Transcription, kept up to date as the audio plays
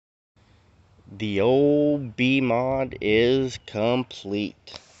The old B mod is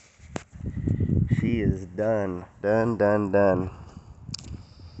complete. She is done. Done.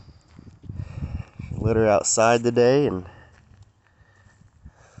 Let her outside today and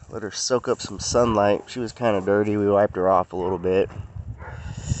let her soak up some sunlight. She was kind of dirty. We wiped her off a little bit.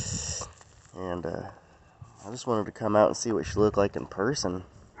 And I just wanted to come out and see what she looked like in person.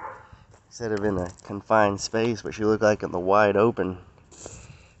 Instead of in a confined space, what she looked like in the wide open.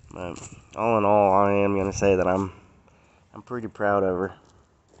 But all in all, I am going to say that I'm pretty proud of her.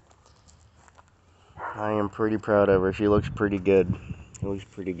 I am pretty proud of her. She looks pretty good.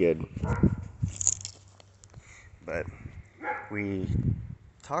 But we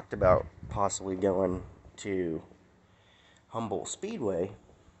talked about possibly going to Humboldt Speedway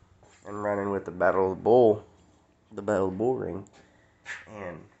and running with the Battle of the Bull Ring.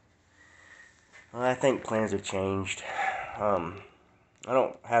 And well, I think plans have changed. I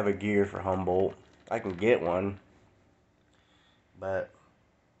don't have a gear for Humboldt. I can get one, but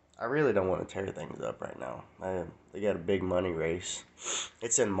I really don't want to tear things up right now. They got a big money race.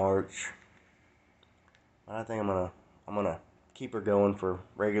 It's in March. I think I'm gonna keep her going for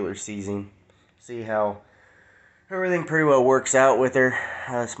regular season. See how everything pretty well works out with her.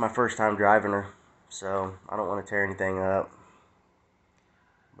 It's my first time driving her, so I don't want to tear anything up.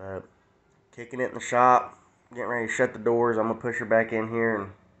 But kicking it in the shop, getting ready to shut the doors. I'm gonna push her back in here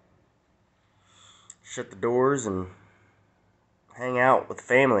and shut the doors and hang out with the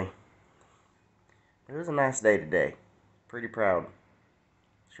family. It was a nice day today. Pretty proud.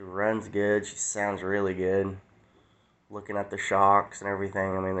 She runs good. She sounds really good. Looking at the shocks and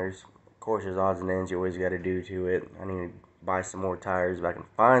everything. I mean, of course, there's odds and ends you always got to do to it. I need to buy some more tires if I can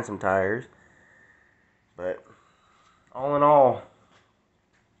find some tires. But all in all,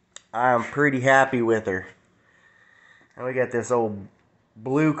 I am pretty happy with her. And we got this old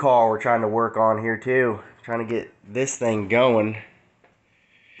blue car we're trying to work on here too. Trying to get this thing going.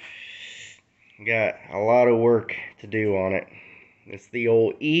 Got a lot of work to do on it. It's the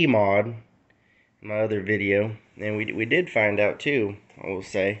old E mod in my other video. And we did find out too, I will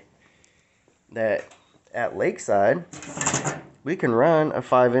say, that at Lakeside we can run a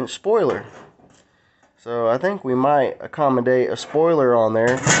 5-inch spoiler. So I think we might accommodate a spoiler on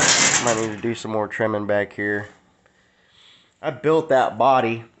there. Might need to do some more trimming back here. I built that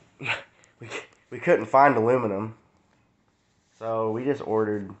body. We couldn't find aluminum, so we just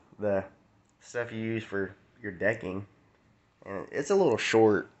ordered the stuff you use for your decking, and it's a little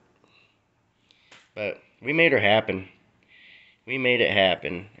short, but we made her happen. We made it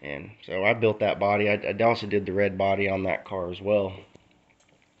happen, and so I built that body. I also did the red body on that car as well.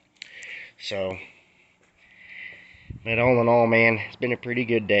 So, but all in all, man, it's been a pretty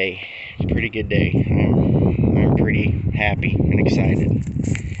good day. It's a pretty good day. I'm pretty happy and excited.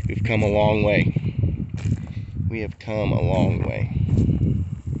 We've come a long way. We have come a long way.